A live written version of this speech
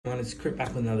It's Crit back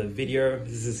with another video.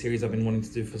 This is a series I've been wanting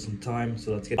to do for some time,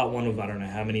 so let's get part one of I don't know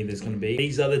how many there's going to be.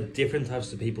 These are the different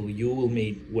types of people you will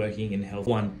meet working in health.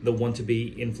 One, the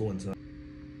want-to-be influencer.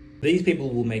 These people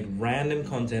will make random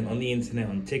content on the internet,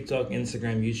 on TikTok,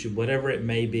 Instagram, YouTube, whatever it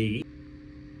may be,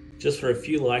 just for a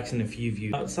few likes and a few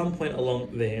views. At some point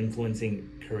along their influencing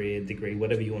career, degree,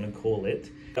 whatever you want to call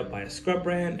it, up by a scrub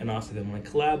brand and ask if they want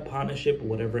a collab, partnership, or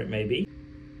whatever it may be.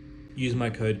 Use my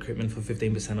code CRITMAN for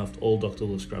 15% off all Dr.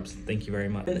 Lou scrubs. Thank you very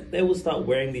much. And they will start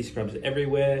wearing these scrubs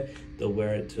everywhere. They'll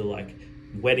wear it to like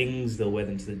weddings, they'll wear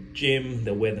them to the gym,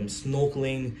 they'll wear them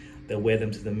snorkeling, they'll wear them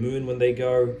to the moon when they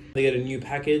go. They get a new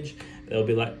package, they'll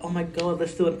be like, oh my God,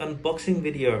 let's do an unboxing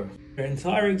video. Their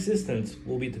entire existence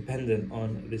will be dependent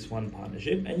on this one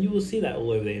partnership, and you will see that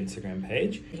all over their Instagram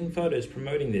page. Taking photos,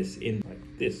 promoting this in like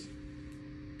this.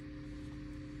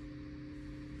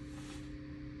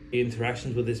 The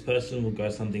interactions with this person will go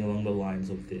something along the lines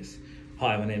of this.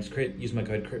 Hi, my name's Crit. Use my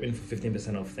code CRITMAN for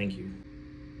 15% off. Thank you.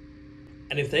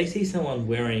 And if they see someone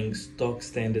wearing stock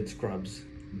standard scrubs,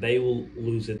 they will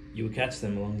lose it. You will catch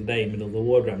them along the day, middle of the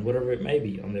ward round, whatever it may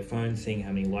be, on their phone, seeing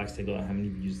how many likes they got, how many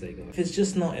views they got. If it's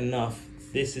just not enough,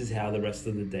 this is how the rest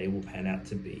of the day will pan out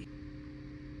to be.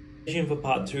 For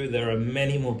part two, there are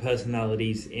many more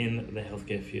personalities in the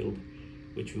healthcare field,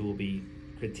 which we will be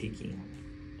critiquing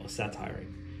or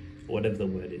satiring, or whatever the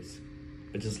word is.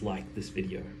 But just like this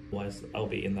video, otherwise I'll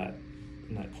be in that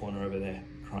corner over there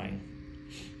crying.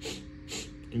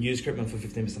 And use CRITMAN for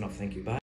 15% off. Thank you. Bye.